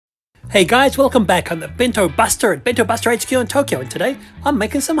Hey guys, welcome back. I'm the Bento Buster at Bento Buster HQ in Tokyo, and today I'm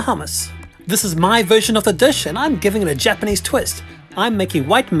making some hummus. This is my version of the dish and I'm giving it a Japanese twist. I'm making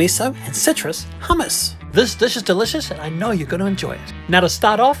white miso and citrus hummus. This dish is delicious and I know you're going to enjoy it. Now to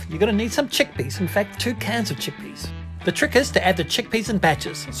start off, you're going to need some chickpeas, in fact 2 cans of chickpeas. The trick is to add the chickpeas in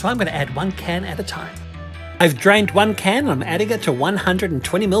batches, so I'm going to add 1 can at a time. I've drained 1 can and I'm adding it to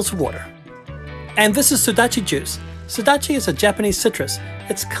 120 ml of water. And this is sudachi juice. Sudachi is a Japanese citrus.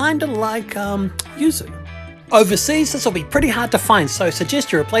 It's kind of like yuzu. Overseas, this will be pretty hard to find, so I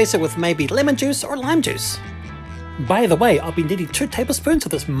suggest you replace it with maybe lemon juice or lime juice. By the way, I'll be needing 2 tablespoons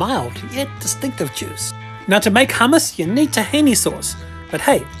of this mild yet distinctive juice. Now to make hummus, you need tahini sauce. But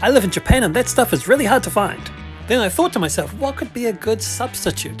hey, I live in Japan and that stuff is really hard to find. Then I thought to myself, what could be a good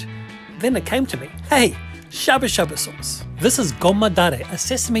substitute? Then it came to me, hey, shabu sauce. This is goma dare, a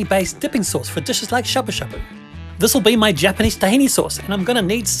sesame-based dipping sauce for dishes like shabu. This will be my Japanese tahini sauce, and I'm gonna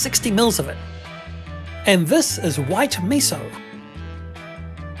need 60 ml of it. And this is white miso.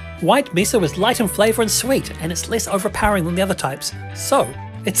 White miso is light in flavor and sweet, and it's less overpowering than the other types, so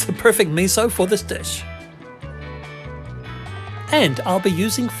it's the perfect miso for this dish. And I'll be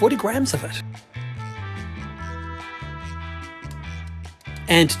using 40 grams of it.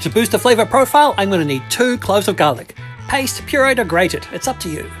 And to boost the flavor profile, I'm gonna need 2 cloves of garlic. Paste, pureed or grated, it's up to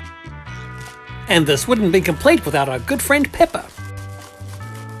you. And this wouldn't be complete without our good friend pepper.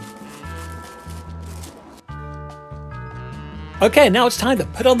 Okay, now it's time to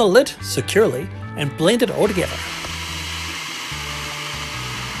put on the lid securely and blend it all together.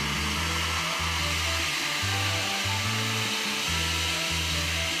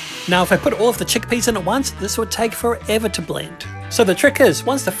 Now if I put all of the chickpeas in at once, this would take forever to blend. So the trick is,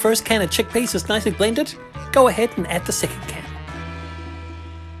 once the first can of chickpeas is nicely blended, go ahead and add the second can.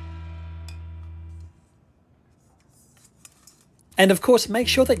 And of course, make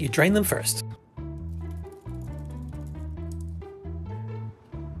sure that you drain them first.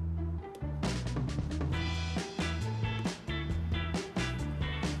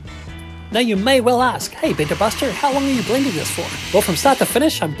 Now you may well ask, hey Bento Buster, how long are you blending this for? Well, from start to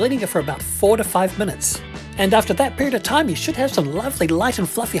finish, I'm blending it for about 4 to 5 minutes. And after that period of time, you should have some lovely light and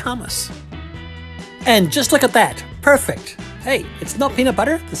fluffy hummus. And just look at that, perfect. Hey, it's not peanut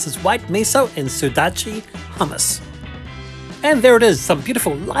butter, this is white miso and sudachi hummus. And there it is, some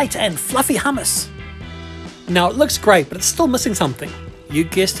beautiful light and fluffy hummus. Now it looks great, but it's still missing something. You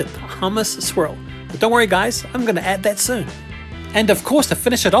guessed it, the hummus swirl. But don't worry guys, I'm going to add that soon. And of course, to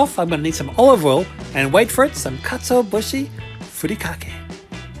finish it off, I'm going to need some olive oil, and wait for it, some katsuobushi furikake.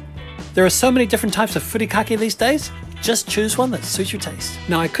 There are so many different types of furikake these days, just choose one that suits your taste.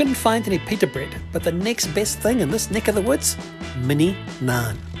 Now I couldn't find any pita bread, but the next best thing in this neck of the woods, mini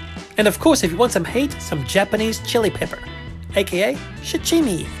naan. And of course, if you want some heat, some Japanese chili pepper, aka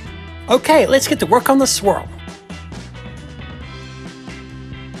shichimi. Okay, let's get to work on the swirl.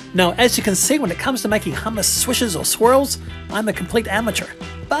 Now, as you can see, when it comes to making hummus swishes or swirls, I'm a complete amateur,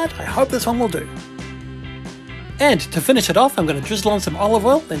 but I hope this one will do. And to finish it off, I'm going to drizzle on some olive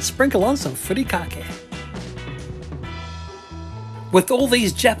oil, then sprinkle on some furikake. With all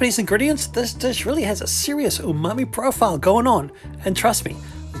these Japanese ingredients, this dish really has a serious umami profile going on, and trust me,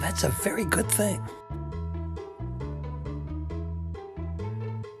 that's a very good thing.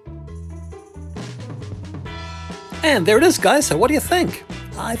 And there it is guys, so what do you think?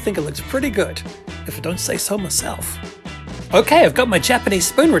 I think it looks pretty good, if I don't say so myself. Okay, I've got my Japanese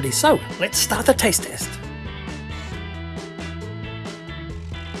spoon ready, so let's start the taste test.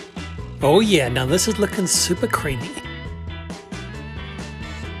 Oh yeah, now this is looking super creamy.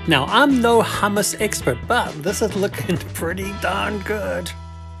 Now I'm no hummus expert, but this is looking pretty darn good.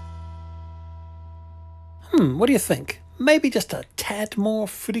 What do you think? Maybe just a tad more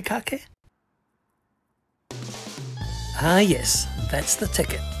furikake? Ah yes, that's the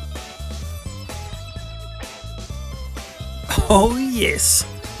ticket. Oh yes,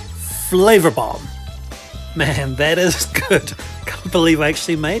 flavor bomb. Man, that is good. Can't believe I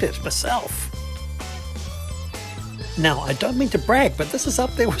actually made it myself. Now, I don't mean to brag, but this is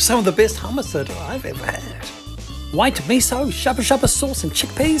up there with some of the best hummus that I've ever had. White miso, shabu sauce and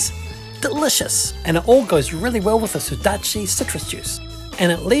chickpeas, delicious. And it all goes really well with the sudachi citrus juice.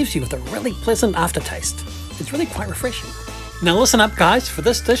 And it leaves you with a really pleasant aftertaste. It's really quite refreshing. Now listen up guys, for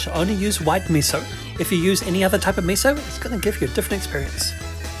this dish only use white miso. If you use any other type of miso, it's going to give you a different experience.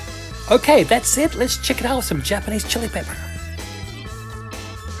 Okay, that's it, let's check it out with some Japanese chili pepper.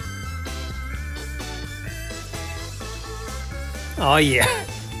 Oh yeah,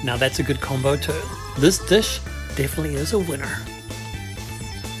 now that's a good combo too. This dish definitely is a winner.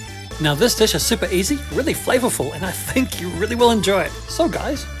 Now this dish is super easy, really flavorful, and I think you really will enjoy it. So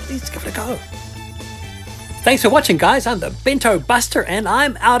guys, Please give it a go. Thanks for watching, guys. I'm the Bento Buster, and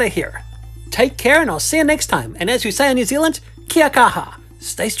I'm out of here. Take care, and I'll see you next time. And as we say in New Zealand, kia kaha.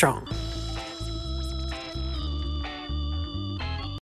 Stay strong.